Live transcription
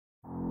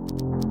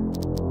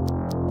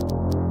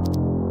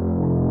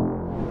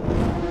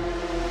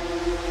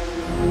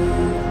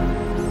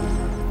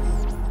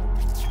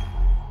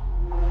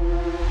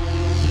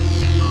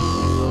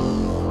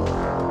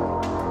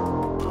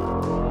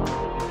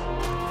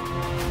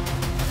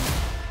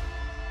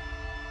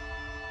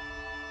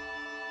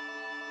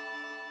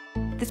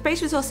The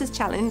Space Resources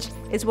Challenge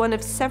is one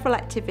of several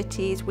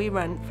activities we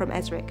run from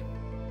ESRIC.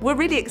 We're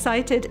really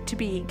excited to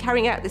be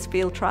carrying out this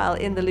field trial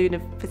in the Lunar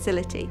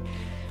facility.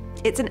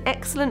 It's an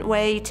excellent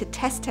way to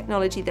test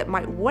technology that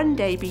might one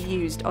day be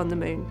used on the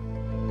Moon.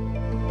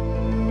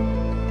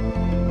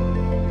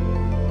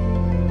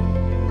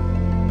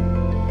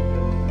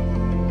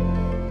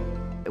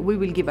 We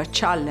will give a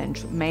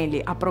challenge,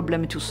 mainly a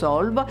problem to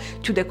solve,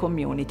 to the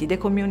community. The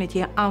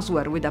community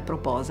answer with a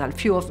proposal.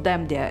 Few of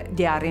them,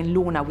 they are in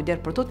Luna with their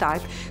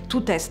prototype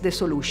to test the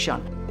solution.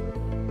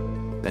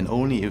 And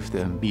only if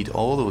they meet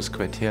all those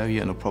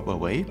criteria in a proper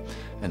way,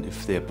 and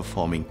if they're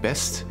performing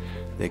best,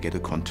 they get a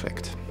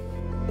contract.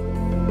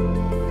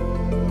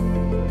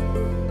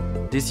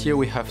 This year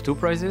we have two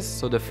prizes.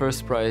 So the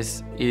first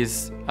prize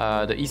is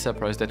the ESA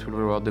prize that will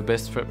reward the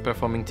best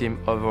performing team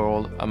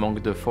overall among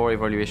the 4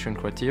 evaluation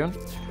criteria.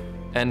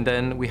 And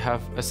then we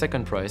have a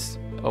second prize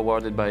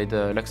awarded by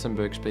the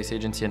Luxembourg Space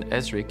Agency and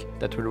ESRIC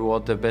that will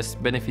reward the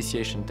best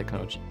beneficiation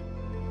technology.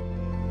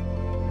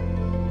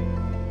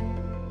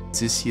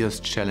 This year's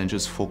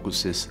challenges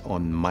focuses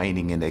on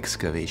mining and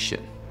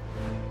excavation.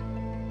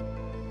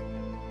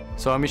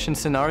 So our mission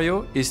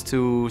scenario is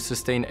to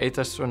sustain 8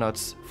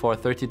 astronauts for a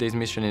 30 days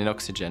mission in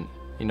oxygen.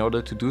 In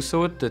order to do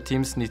so, the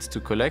teams need to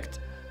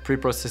collect,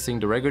 pre-processing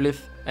the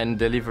regolith, and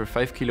deliver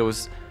 5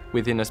 kilos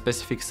within a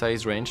specific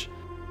size range.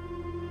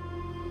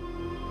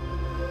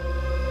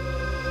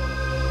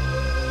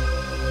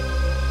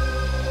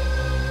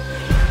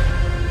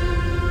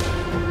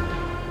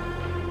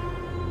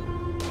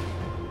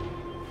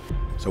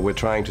 So we're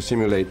trying to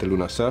simulate the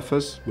lunar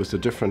surface with the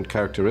different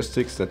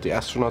characteristics that the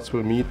astronauts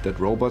will meet, that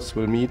robots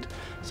will meet,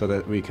 so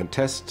that we can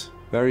test,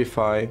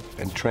 verify,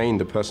 and train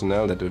the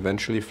personnel that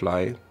eventually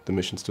fly the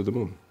missions to the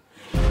Moon.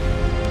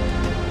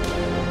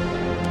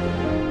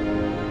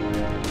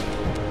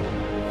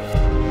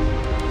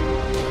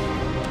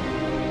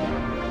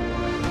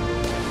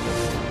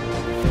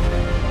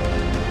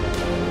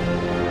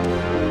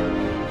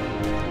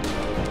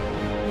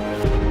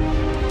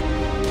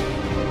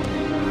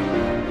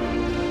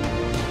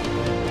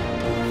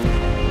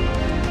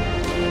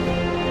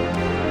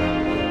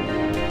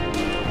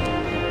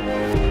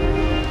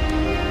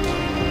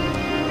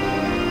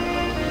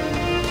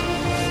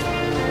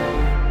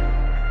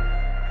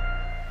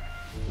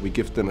 We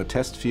give them a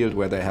test field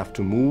where they have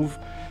to move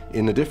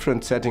in a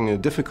different setting, a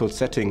difficult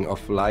setting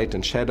of light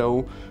and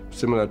shadow,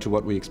 similar to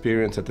what we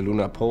experience at the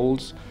lunar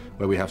poles,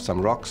 where we have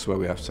some rocks, where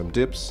we have some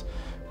dips.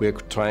 We're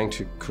trying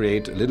to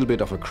create a little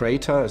bit of a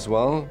crater as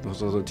well.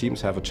 So the teams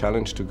have a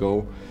challenge to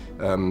go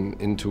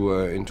into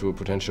a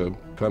potential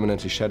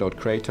permanently shadowed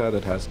crater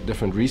that has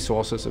different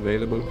resources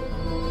available.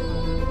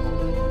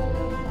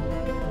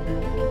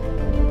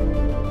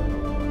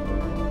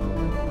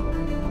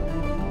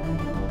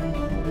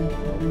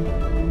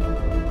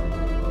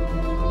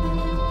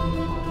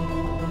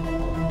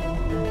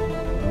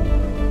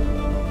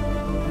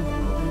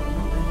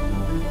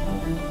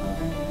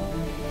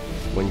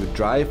 When you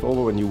drive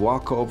over, when you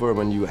walk over,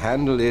 when you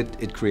handle it,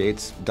 it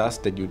creates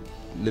dust that you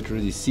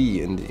literally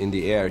see in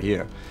the air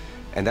here.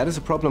 And that is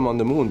a problem on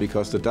the Moon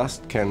because the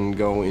dust can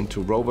go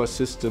into rover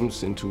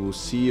systems, into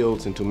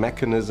seals, into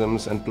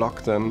mechanisms and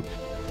block them.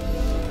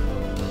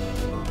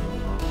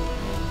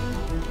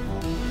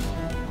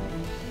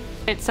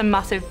 It's a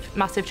massive,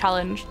 massive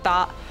challenge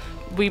that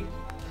we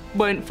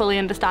won't fully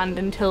understand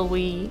until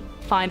we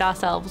find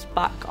ourselves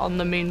back on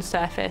the Moon's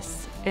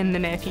surface in the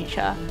near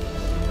future.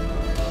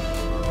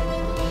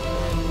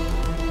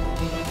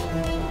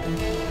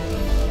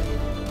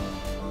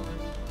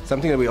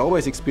 Something that we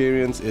always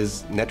experience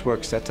is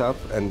network setup,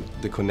 and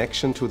the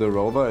connection to the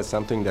rover is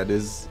something that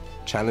is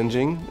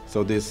challenging.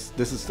 So this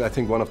is, I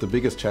think, one of the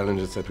biggest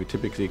challenges that we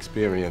typically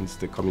experience,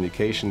 the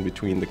communication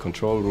between the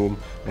control room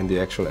and the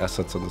actual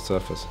assets on the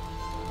surface.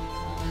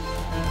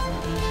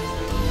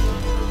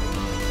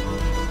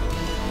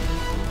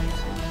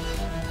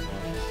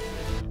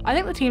 I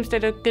think the teams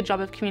did a good job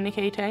of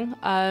communicating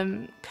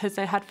because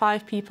they had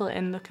 5 people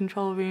in the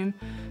control room.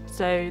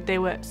 So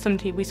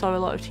we saw a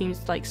lot of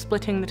teams like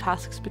splitting the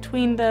tasks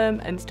between them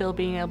and still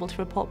being able to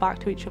report back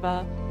to each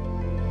other.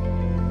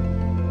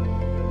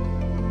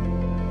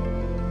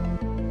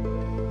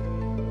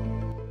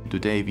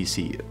 Today we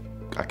see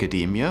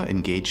academia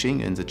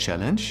engaging in the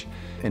challenge,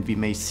 and we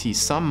may see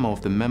some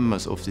of the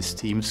members of these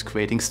teams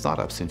creating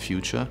startups in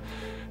future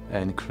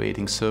and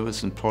creating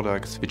services and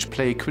products which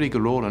play a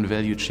critical role in the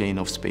value chain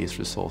of space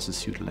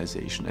resources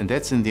utilization. And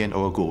that's in the end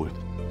our goal.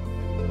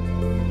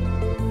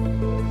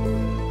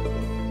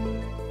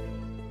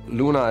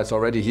 Luna is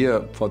already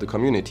here for the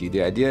community.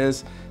 The idea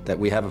is that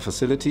we have a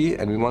facility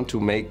and we want to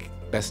make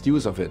best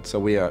use of it. So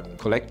we are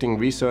collecting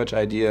research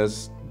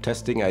ideas,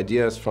 testing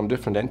ideas from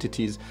different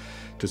entities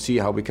to see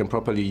how we can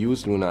properly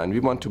use Luna. And we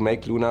want to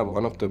make Luna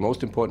one of the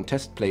most important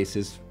test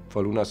places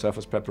for lunar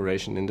surface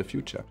preparation in the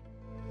future.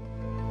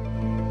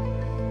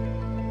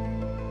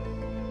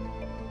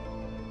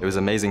 It was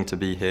amazing to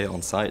be here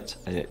on site.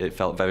 It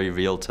felt very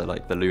real to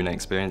like the lunar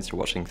experience. You're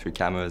watching through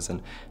cameras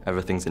and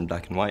everything's in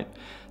black and white.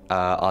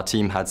 Our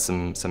team had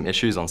some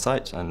issues on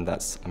site, and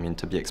that's, I mean,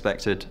 to be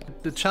expected.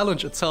 The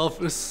challenge itself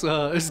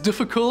is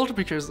difficult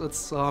because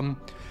it's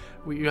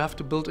you have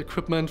to build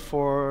equipment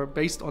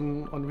based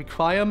on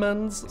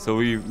requirements. So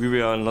we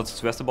were not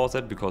stressed about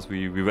that because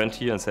we went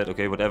here and said,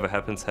 okay, whatever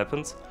happens,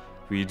 happens.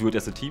 We do it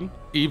as a team.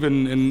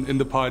 Even in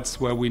the parts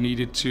where we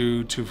needed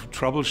to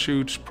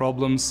troubleshoot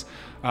problems,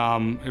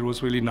 it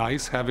was really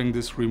nice having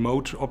this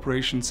remote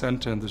operation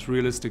center and this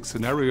realistic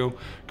scenario,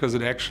 because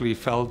it actually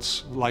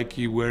felt like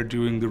you were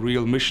doing the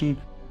real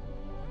mission.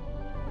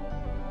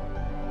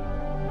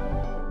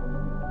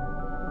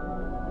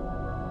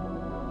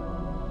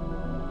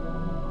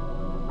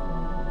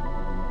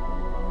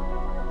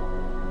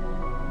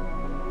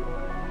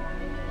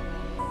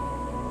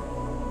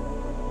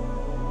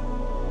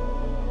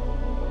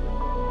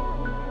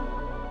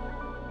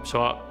 So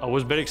I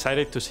was very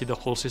excited to see the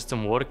whole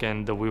system work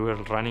and that we were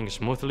running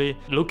smoothly.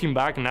 Looking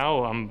back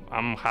now,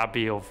 I'm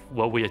happy of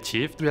what we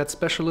achieved. We had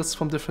specialists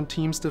from different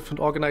teams,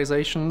 different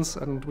organizations,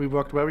 and we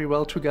worked very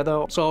well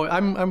together. So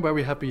I'm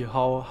very happy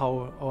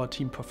how our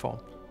team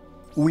performed.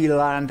 We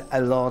learned a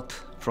lot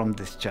from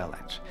this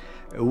challenge.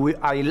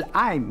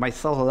 I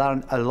myself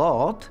learned a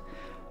lot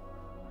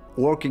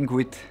working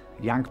with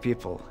young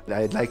people.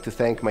 I'd like to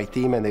thank my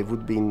team, and it would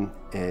have been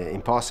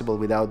impossible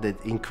without the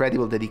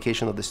incredible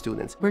dedication of the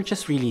students. We're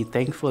just really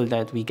thankful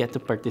that we get to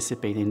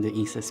participate in the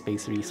ESA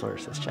Space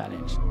Resources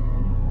Challenge.